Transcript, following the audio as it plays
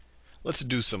let's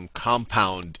do some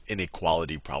compound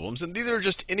inequality problems. And these are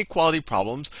just inequality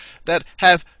problems that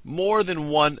have more than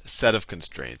one set of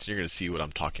constraints. You're going to see what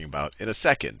I'm talking about in a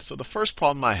second. So the first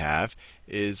problem I have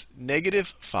is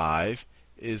negative 5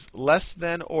 is less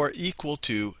than or equal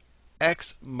to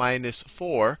x minus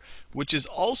 4, which is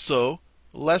also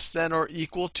less than or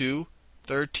equal to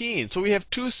 13. So we have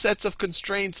two sets of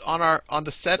constraints on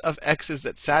the set of x's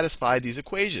that satisfy these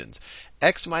equations.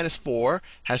 X minus 4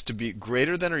 has to be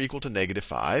greater than or equal to negative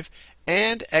 5,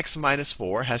 and x minus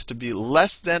 4 has to be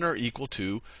less than or equal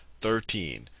to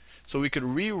 13. So we could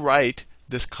rewrite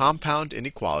this compound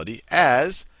inequality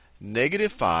as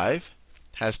negative 5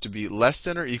 has to be less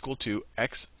than or equal to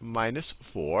x minus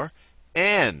 4,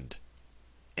 and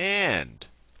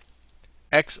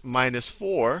x minus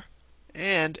 4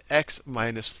 and x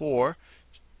minus 4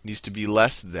 needs to be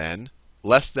less than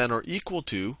or equal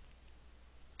to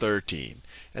 13.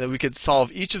 And then we could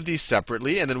solve each of these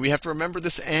separately, and then we have to remember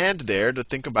this and there to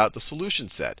think about the solution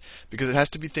set, because it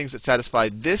has to be things that satisfy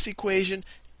this equation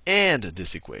and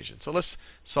this equation. So let's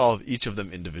solve each of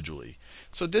them individually.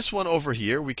 So this one over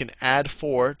here, we can add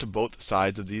 4 to both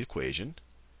sides of the equation.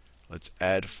 Let's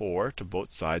add 4 to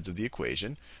both sides of the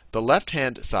equation. The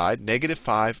left-hand side, negative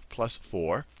 5 plus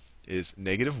 4, is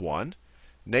negative 1.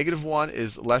 Negative 1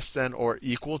 is less than or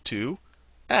equal to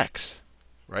x.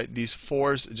 Right? These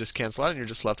 4's just cancel out, and you're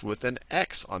just left with an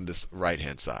x on this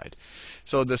right-hand side.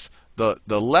 So this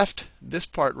this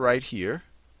part right here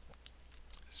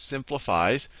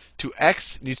simplifies to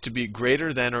x needs to be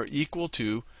greater than or equal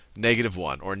to negative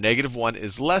 1, or negative 1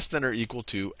 is less than or equal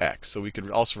to x. So we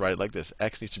could also write it like this.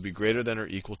 X needs to be greater than or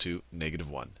equal to negative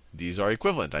 1. These are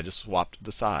equivalent. I just swapped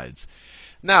the sides.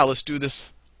 Now let's do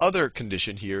this other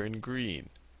condition here in green.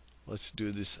 Let's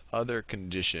do this other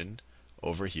condition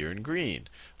over here in green.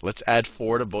 Let's add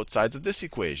 4 to both sides of this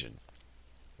equation.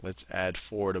 Let's add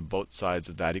 4 to both sides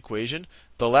of that equation.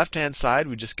 The left-hand side,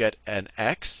 we just get an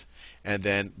x. And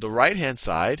then the right-hand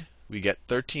side, we get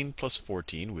 13 plus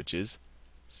 14, which is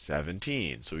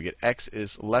 17. So we get x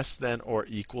is less than or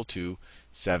equal to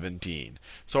 17.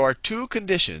 So our two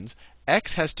conditions,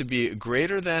 x has to be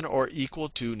greater than or equal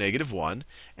to negative 1,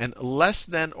 and less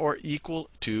than or equal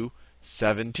to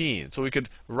 17. So we could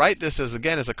write this as,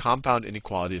 again, as a compound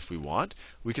inequality if we want.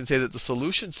 We can say that the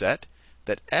solution set,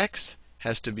 that x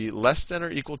has to be less than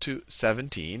or equal to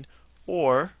 17,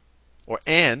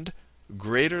 and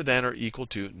greater than or equal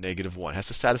to negative 1. It has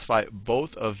to satisfy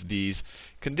both of these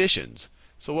conditions.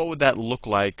 So what would that look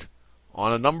like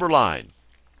on a number line?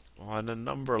 On a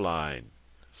number line.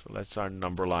 So that's our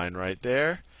number line right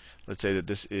there. Let's say that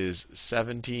this is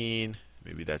 17.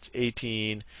 Maybe that's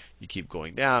 18. You keep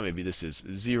going down. Maybe this is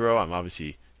 0. I'm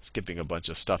obviously skipping a bunch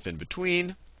of stuff in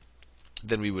between.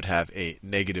 Then we would have a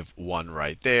negative 1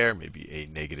 right there, maybe a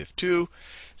negative 2.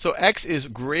 So x is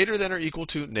greater than or equal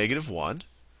to negative 1.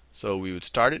 So we would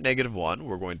start at negative 1.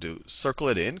 We're going to circle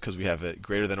it in because we have a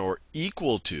greater than or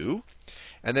equal to.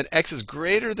 And then x is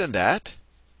greater than that.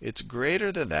 It's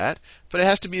greater than that. But it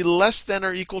has to be less than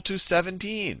or equal to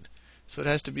 17. So it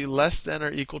has to be less than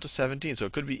or equal to 17. So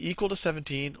it could be equal to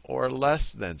 17 or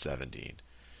less than 17.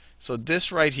 So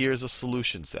this right here is a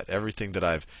solution set, everything that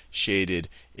I've shaded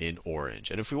in orange.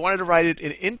 And if we wanted to write it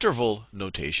in interval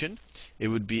notation, it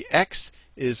would be x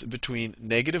is between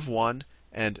negative 1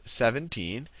 and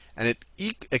 17. And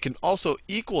it can also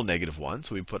equal negative 1,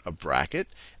 so we put a bracket.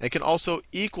 And it can also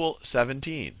equal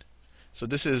 17. So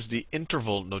this is the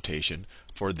interval notation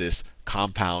for this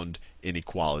compound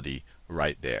inequality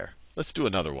right there. Let's do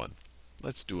another one.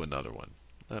 Let's do another one.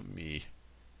 Let me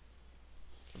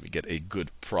get a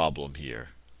good problem here.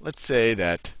 Let's say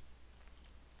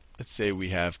we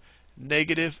have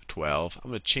negative 12.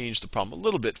 I'm going to change the problem a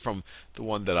little bit from the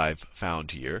one that I've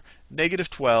found here. Negative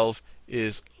 12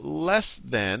 is less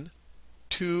than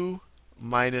 2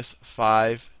 minus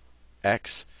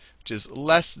 5x, which is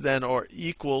less than or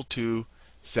equal to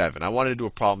 7. I wanted to do a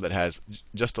problem that has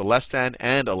just a less than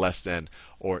and a less than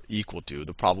or equal to.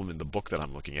 The problem in the book that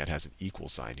I'm looking at has an equal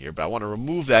sign here, but I want to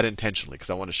remove that intentionally because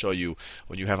I want to show you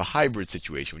when you have a hybrid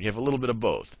situation, when you have a little bit of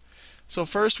both. So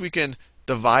first we can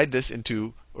divide this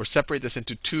into, or separate this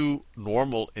into two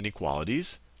normal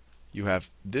inequalities. You have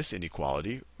this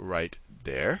inequality right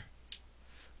there.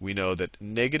 We know that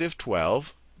negative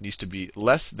 12 needs to be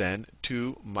less than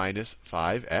 2 minus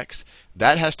 5x.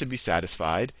 That has to be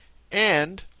satisfied.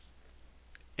 And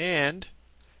let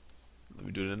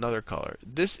me do it in another color.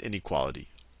 This inequality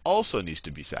also needs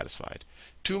to be satisfied.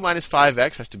 2 minus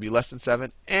 5x has to be less than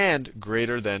 7 and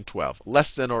greater than 12.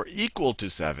 Less than or equal to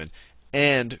 7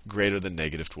 and greater than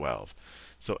negative 12.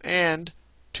 So and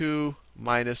 2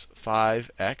 minus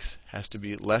 5x has to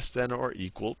be less than or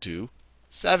equal to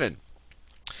 7.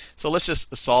 So let's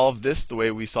just solve this the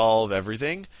way we solve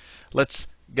everything. Let's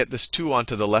get this 2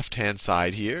 onto the left-hand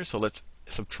side here. So let's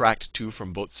subtract 2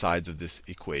 from both sides of this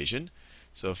equation.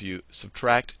 So if you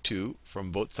subtract 2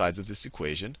 from both sides of this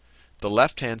equation, the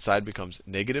left-hand side becomes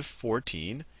negative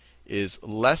 14 is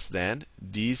less than,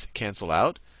 these cancel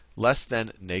out, less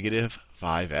than negative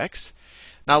 5x.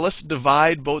 Now let's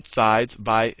divide both sides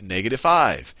by negative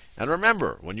 5. And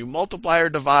remember, when you multiply or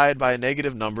divide by a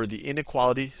negative number, the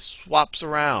inequality swaps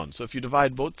around. So if you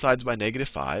divide both sides by negative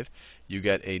 5, you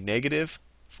get a negative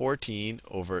 14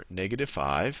 over negative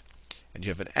 5. And you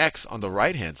have an x on the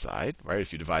right-hand side, right,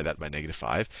 if you divide that by negative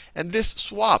 5. And this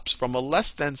swaps from a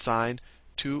less than sign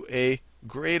to a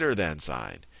greater than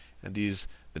sign. And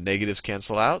the negatives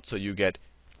cancel out, so you get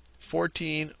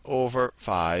 14 over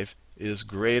 5 is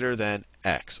greater than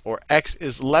x, or x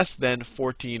is less than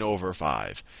 14 over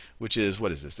 5, which is,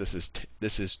 what is this?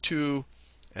 This is 2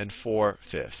 and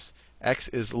 4/5. X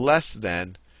is less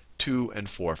than 2 and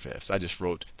 4/5. I just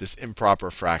wrote this improper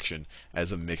fraction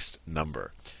as a mixed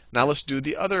number. Now let's do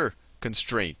the other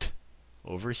constraint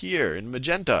over here in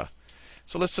magenta.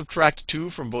 So let's subtract 2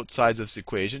 from both sides of this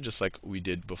equation, just like we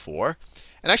did before.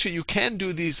 And actually, you can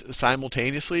do these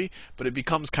simultaneously, but it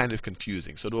becomes kind of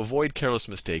confusing. So to avoid careless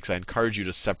mistakes, I encourage you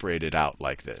to separate it out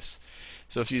like this.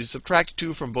 So if you subtract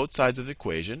 2 from both sides of the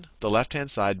equation, the left-hand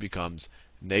side becomes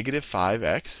negative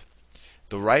 5x.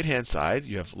 The right-hand side,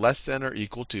 you have less than or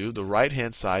equal to. The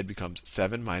right-hand side becomes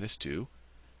 7 minus 2,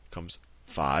 becomes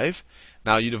 5.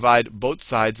 Now you divide both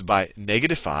sides by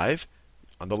negative 5.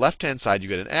 On the left-hand side, you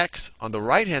get an x. On the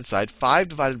right-hand side, 5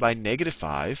 divided by negative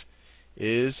 5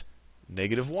 is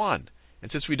negative 1.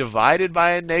 And since we divided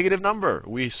by a negative number,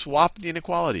 we swap the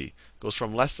inequality. It goes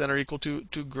from less than or equal to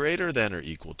greater than or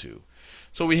equal to.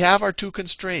 So we have our two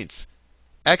constraints.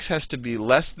 X has to be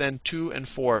less than 2 and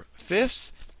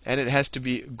 4/5, and it has to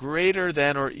be greater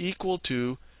than or equal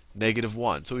to negative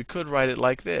 1. So we could write it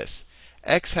like this.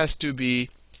 X has to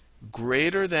be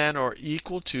greater than or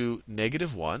equal to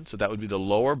negative 1. So that would be the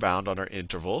lower bound on our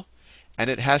interval. And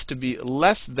it has to be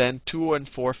less than 2 and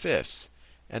 4/5.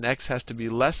 And x has to be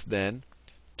less than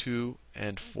 2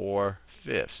 and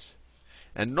 4/5.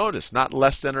 And notice, not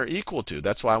less than or equal to.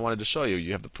 That's why I wanted to show you.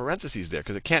 You have the parentheses there,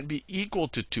 because it can't be equal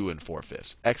to 2 and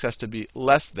 4/5. X has to be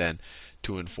less than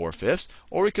 2 and 4/5.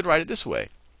 Or we could write it this way.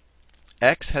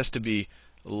 X has to be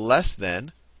less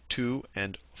than 2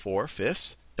 and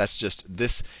 4/5. That's just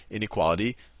this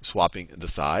inequality, swapping the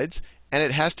sides. And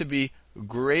it has to be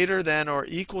greater than or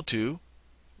equal to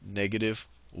negative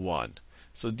 1.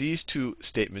 So these two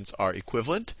statements are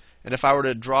equivalent. And if I were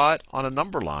to draw it on a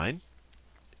number line,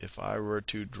 it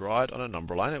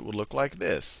would look like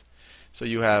this. So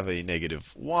you have a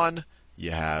negative 1.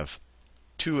 You have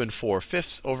 2 and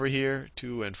 4/5 over here,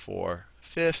 2 and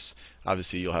 4/5.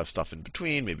 Obviously, you'll have stuff in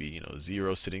between, maybe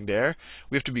 0 sitting there.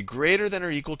 We have to be greater than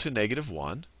or equal to negative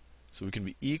 1. So we can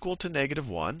be equal to negative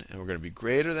 1, and we're going to be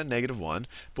greater than negative 1.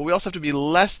 But we also have to be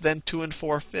less than 2 and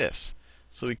 4/5.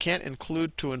 So we can't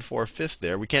include 2 and 4/5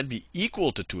 there. We can't be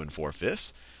equal to 2 and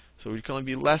 4/5. So we can only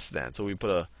be less than. So we put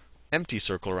an empty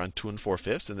circle around 2 and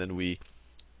 4/5, and then we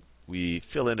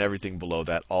fill in everything below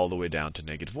that all the way down to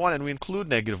negative 1. And we include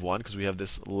negative 1 because we have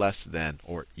this less than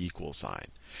or equal sign.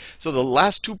 So the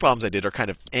last two problems I did are kind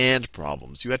of and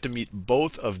problems. You have to meet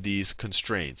both of these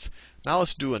constraints. Now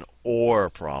let's do an or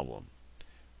problem.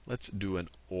 Let's do an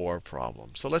or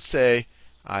problem. So let's say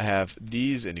I have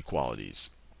these inequalities.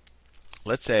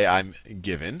 Let's say I'm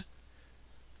given,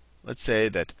 let's say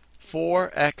that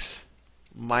 4x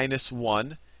minus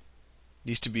 1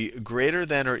 needs to be greater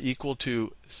than or equal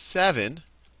to 7,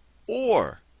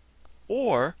 or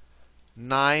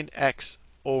 9x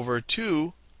over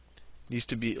 2 needs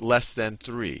to be less than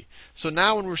 3. So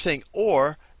now when we're saying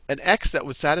or, an x that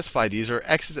would satisfy these are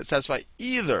x's that satisfy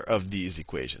either of these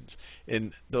equations.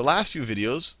 In the last few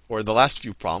videos, or in the last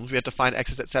few problems, we had to find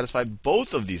x's that satisfy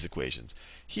both of these equations.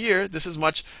 Here, this is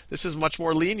much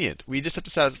more lenient. We just have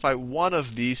to satisfy one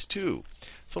of these two.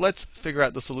 So let's figure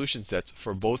out the solution sets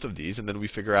for both of these, and then we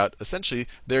figure out essentially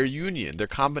their union, their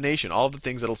combination, all the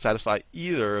things that will satisfy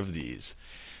either of these.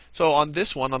 So on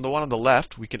this one, on the one on the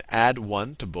left, we can add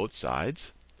 1 to both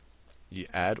sides. You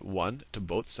add 1 to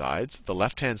both sides. The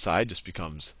left-hand side just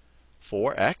becomes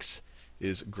 4x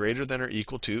is greater than or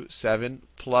equal to 7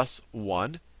 plus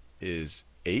 1 is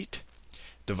 8.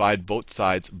 Divide both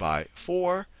sides by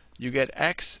 4. You get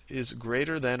x is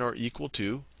greater than or equal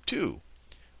to 2.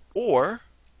 Or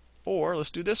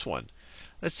let's do this one.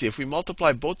 Let's see, if we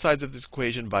multiply both sides of this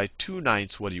equation by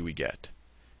 2/9, what do we get?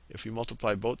 if we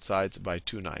multiply both sides by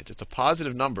 2/9. It's a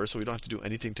positive number, so we don't have to do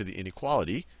anything to the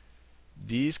inequality.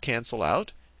 These cancel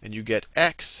out, and you get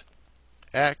x.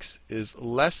 X is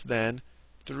less than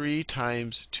 3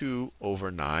 times 2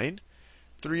 over 9.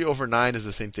 3 over 9 is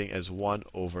the same thing as 1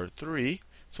 over 3.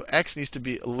 So x needs to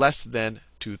be less than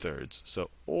 2/3. So,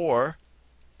 or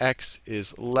x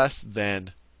is less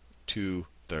than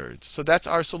 2/3. So that's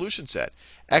our solution set.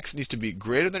 X needs to be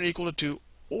greater than or equal to 2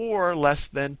 or less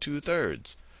than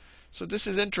 2/3. So this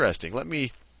is interesting. Let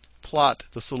me plot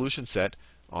the solution set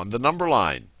on the number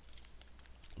line.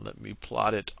 Let me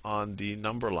plot it on the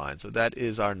number line. So that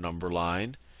is our number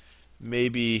line.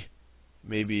 Maybe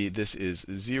this is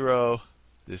 0,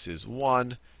 this is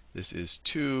 1, this is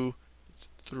 2,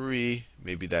 3,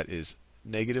 maybe that is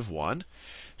 -1.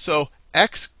 So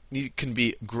x can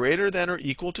be greater than or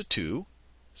equal to 2.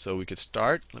 So we could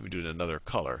start, let me do it in another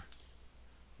color.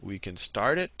 We can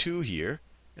start at 2 here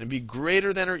and be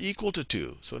greater than or equal to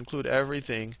 2. So include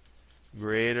everything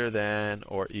greater than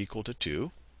or equal to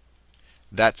 2.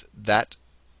 That's that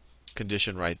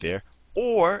condition right there.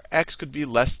 Or x could be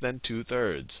less than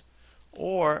 2/3.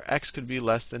 Or x could be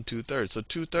less than 2/3. So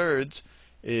 2/3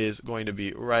 is going to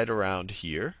be right around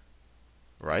here,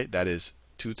 right? That is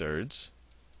 2/3.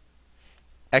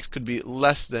 X could be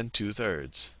less than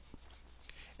 2/3.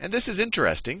 And this is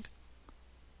interesting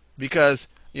because,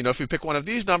 if we pick one of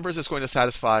these numbers, it's going to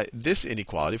satisfy this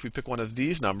inequality. If we pick one of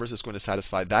these numbers, it's going to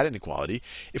satisfy that inequality.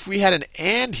 If we had an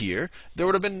and here, there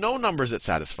would have been no numbers that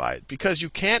satisfy it, because you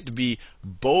can't be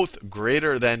both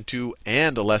greater than 2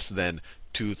 and less than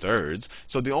 2/3.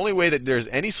 So the only way that there's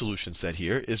any solution set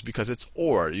here is because it's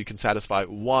or. You can satisfy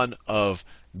one of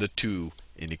the two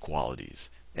inequalities.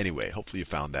 Anyway, hopefully you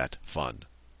found that fun.